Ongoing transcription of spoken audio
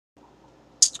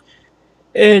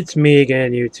It's me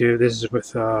again, YouTube. This is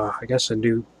with, I guess, a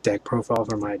new deck profile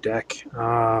for my deck.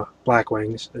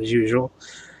 Blackwings, as usual.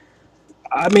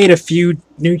 I made a few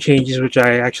new changes, which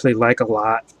I actually like a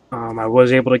lot. I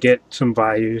was able to get some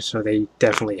values, so they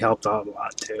definitely helped out a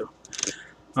lot, too.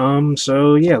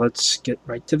 So yeah, let's get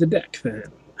right to the deck,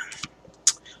 then.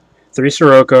 3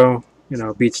 Sirocco,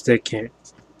 beat stick can't.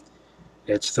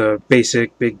 It's the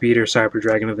basic big beater Cyber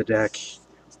Dragon of the deck.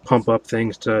 Pump up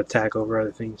things to attack over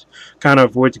other things. Kind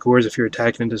of avoid the cores if you're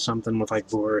attacking into something with like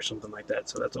Boar or something like that,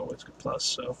 so that's always a good plus.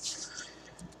 So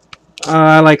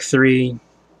I like 3.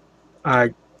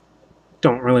 I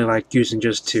don't really like using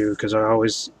just 2 because I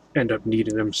always end up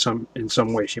needing them in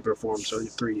some way, shape, or form. So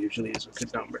 3 usually is a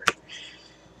good number.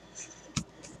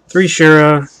 3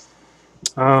 Shura.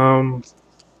 Um,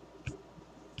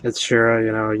 it's Shura.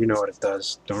 You know what it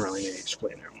does. Don't really need to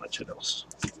explain how much it else.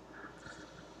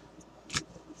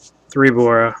 3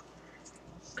 Bora.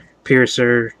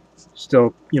 Piercer,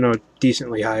 still,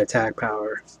 decently high attack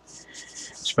power.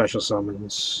 Special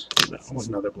summons,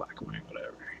 another Blackwing,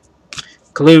 whatever.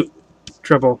 Kalute,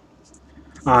 triple.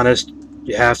 Honest,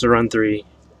 you have to run 3.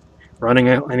 Running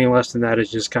any less than that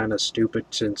is just kind of stupid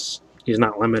since he's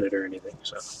not limited or anything.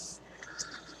 So,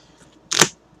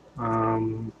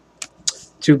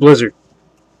 2 Blizzard.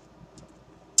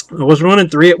 I was running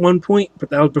 3 at one point, but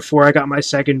that was before I got my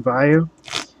second Vayu.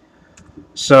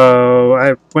 So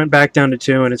I went back down to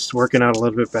 2, and it's working out a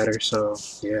little bit better. So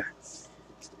yeah,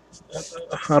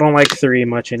 I don't like 3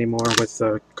 much anymore with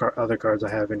the other cards I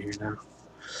have in here now.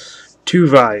 2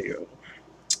 Vayu.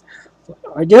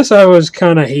 I guess I was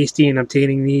kind of hasty in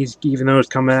obtaining these, even though it's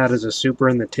coming out as a super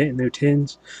in the new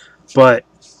tins. But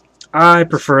I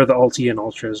prefer the Ulti and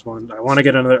Ultras one. I want to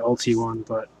get another Ulti one,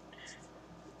 but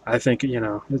I think,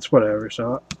 it's whatever.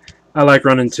 So I like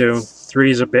running 2.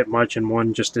 3 is a bit much, and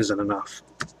 1 just isn't enough.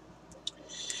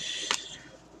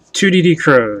 2 DD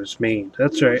Crows, main.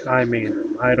 That's right, I main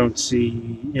them. I don't see...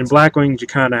 In Blackwings,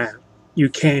 you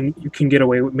can get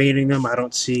away with maining them. I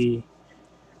don't see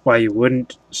why you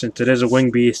wouldn't, since it is a wing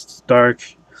beast, it's dark,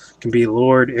 can be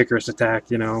lured, Icarus attack,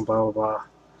 blah, blah, blah.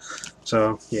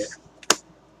 So, yeah.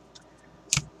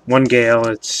 1 Gale,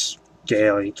 it's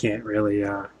Gale. You can't really,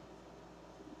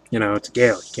 it's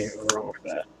Gale. You can't go wrong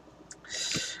with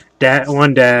that.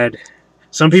 1 Dad.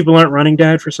 Some people aren't running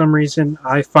Dad for some reason.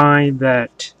 I find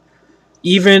that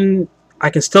even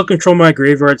I can still control my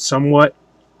graveyard somewhat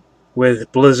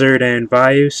with Blizzard and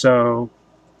Vayu, so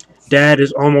Dad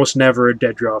is almost never a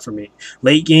dead draw for me.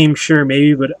 Late game, sure,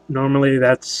 maybe, but normally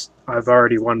I've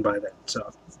already won by then,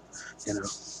 so,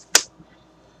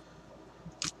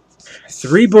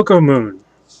 3 Book of Moon.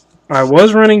 I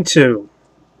was running 2,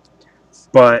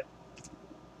 but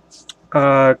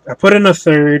I put in a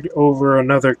 3rd over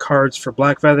another cards for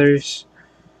Black Feathers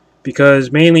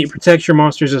because mainly it protects your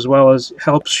monsters as well as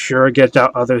helps Shura get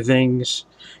out other things.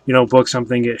 Book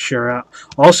something, get Shura out.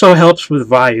 Also helps with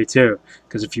Vayu too,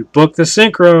 because if you book the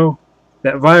Synchro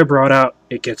that Vayu brought out,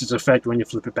 it gets its effect when you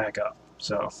flip it back up.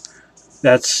 So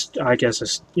that's, I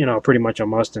guess, pretty much a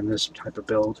must in this type of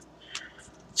build.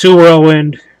 2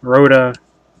 Whirlwind, Rhoda.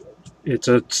 It's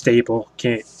a staple.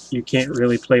 You can't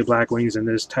really play Blackwings in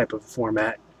this type of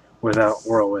format without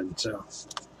Whirlwind. So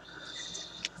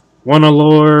 1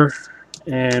 Allure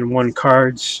and 1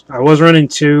 Cards. I was running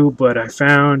 2, but I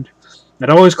found it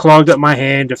always clogged up my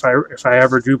hand if I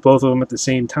ever drew both of them at the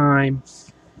same time.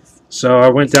 So I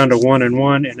went down to 1 and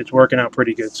 1, and it's working out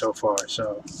pretty good so far.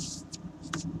 So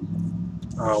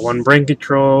 1 Brain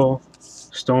Control,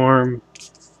 Storm,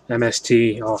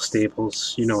 MST, all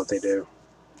staples. You know what they do.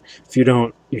 If you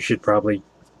don't, you should probably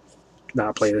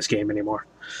not play this game anymore.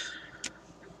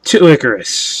 2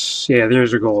 Icarus. Yeah,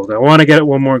 there's a gold. I want to get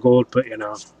 1 more gold, but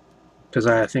because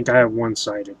I think I have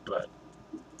 1-sided, but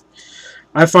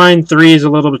I find 3 is a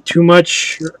little bit too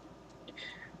much.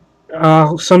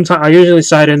 Sometimes I usually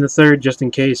side in the 3rd just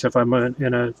in case if I'm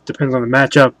depends on the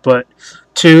matchup, but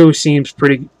 2 seems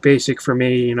pretty basic for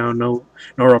me. No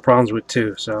real problems with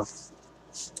 2. So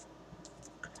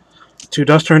 2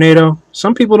 Dust Tornado.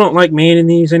 Some people don't like maining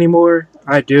these anymore.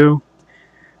 I do.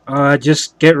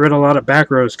 Just get rid of a lot of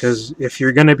back rows, because if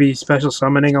you're going to be special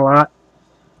summoning a lot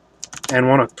and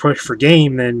want to push for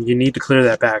game, then you need to clear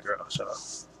that back row. So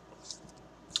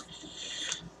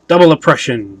Double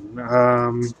Oppression.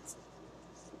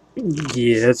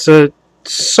 Yeah, it's a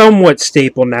somewhat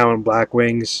staple now in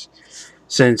Blackwings,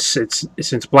 since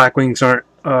Blackwings aren't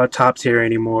top tier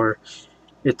anymore.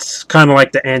 It's kind of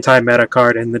like the anti-meta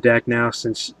card in the deck now,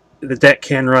 since the deck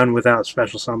can run without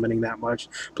special summoning that much.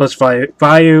 Plus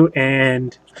Vayu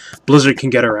and Blizzard can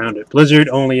get around it. Blizzard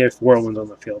only if Whirlwind's on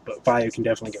the field, but Vayu can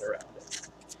definitely get around it.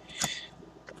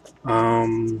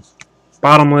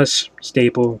 Bottomless,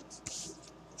 Staple,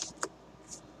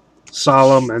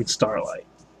 Solemn, and Starlight.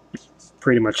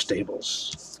 Pretty much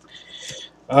staples.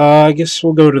 I guess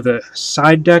we'll go to the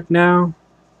side deck now.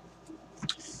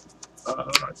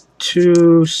 2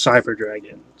 Cyber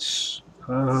Dragons.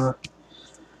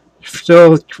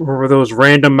 Still, for those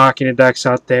random Machina decks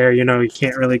out there, you know, you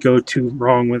can't really go too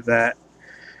wrong with that.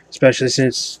 Especially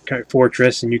since kind of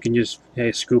Fortress, and you can just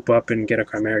scoop up and get a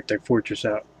Chimeric deck Fortress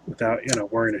out without, you know,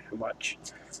 worrying too much.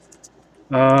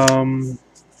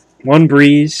 1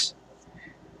 Breeze.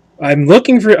 I'm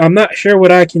not sure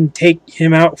what I can take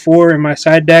him out for in my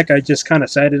side deck. I just kind of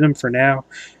sided him for now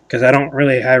because I don't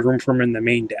really have room for him in the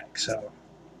main deck. So,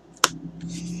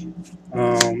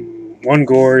 1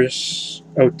 Gores.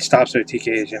 Oh, stops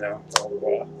OTKs, you know.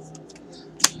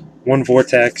 1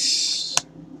 Vortex.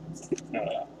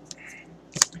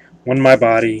 1 My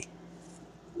Body.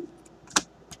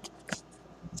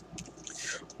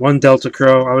 1 Delta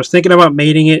Crow. I was thinking about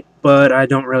mating it, but I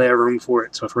don't really have room for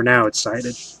it. So for now, it's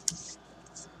sided.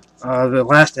 The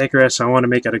last Icarus, I want to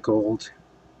make out of gold,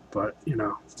 but you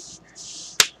know.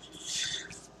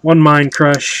 1 Mind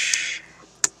Crush.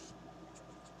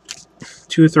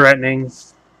 2 Threatening.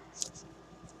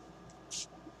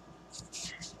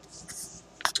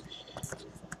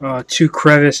 2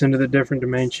 Crevice into the different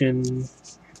dimension.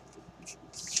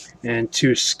 And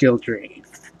 2 Skill Drain.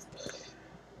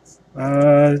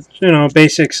 You know,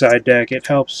 basic side deck. It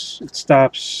helps. It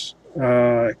stops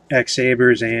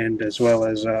X-Sabers and as well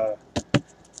as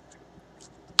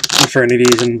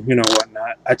Infernities and you know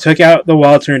whatnot. I took out the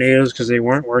Wild Tornadoes because they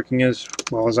weren't working as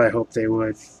well as I hoped they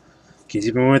would. Because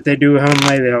even when they do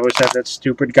Helmlight, they always have that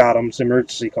stupid Gotham's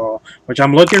emergency call, which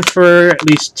I'm looking for at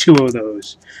least 2 of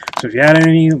those. So if you had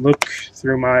any, look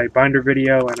through my binder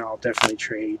video, and I'll definitely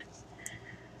trade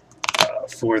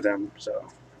for them. So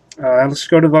let's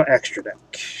go to the extra deck.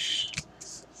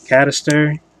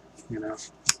 Cataster, you know,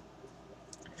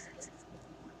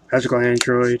 Magical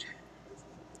Android,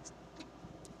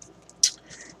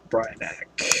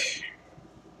 Bryanak,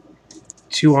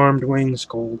 2 Armed Wings,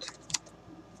 gold,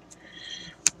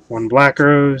 1 Black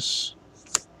Rose,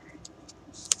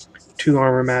 2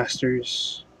 Armor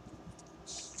Masters,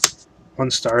 1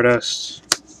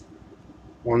 Stardust,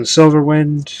 1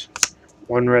 Silverwind,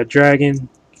 1 Red Dragon,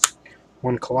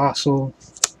 1 Colossal,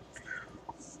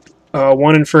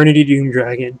 1 Infernity Doom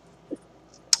Dragon.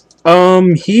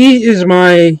 He is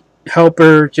my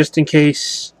helper just in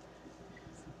case,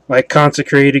 like,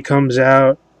 Consecrated comes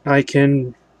out. I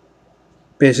can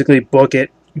basically book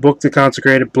the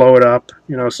Consecrated, blow it up,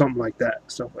 you know, something like that,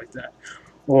 stuff like that.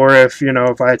 Or if, you know,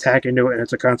 if I attack into it and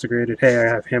it's a Consecrated, hey, I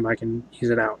have him, I can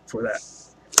use it out for that.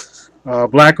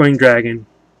 Blackwing Dragon.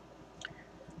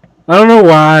 I don't know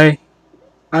why.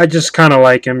 I just kind of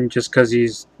like him just because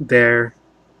he's there.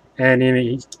 And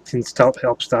he can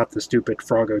help stop the stupid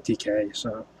Frog OTK.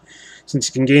 So, since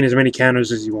he can gain as many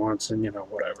counters as he wants, and you know,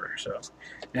 whatever. So,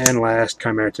 and last,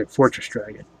 Chimeric Fortress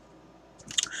Dragon.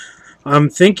 I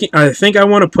think I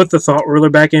want to put the Thought Ruler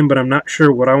back in, but I'm not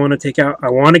sure what I want to take out.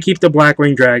 I want to keep the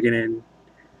Blackwing Dragon in,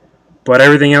 but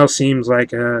everything else seems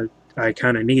like I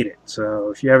kind of need it.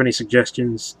 So, if you have any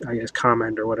suggestions, I guess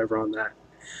comment or whatever on that.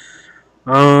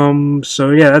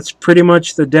 So yeah, that's pretty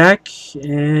much the deck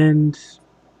and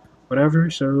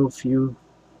whatever. So if you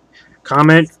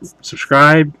comment,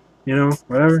 subscribe, you know,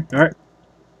 whatever. All right.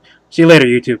 See you later,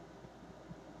 YouTube.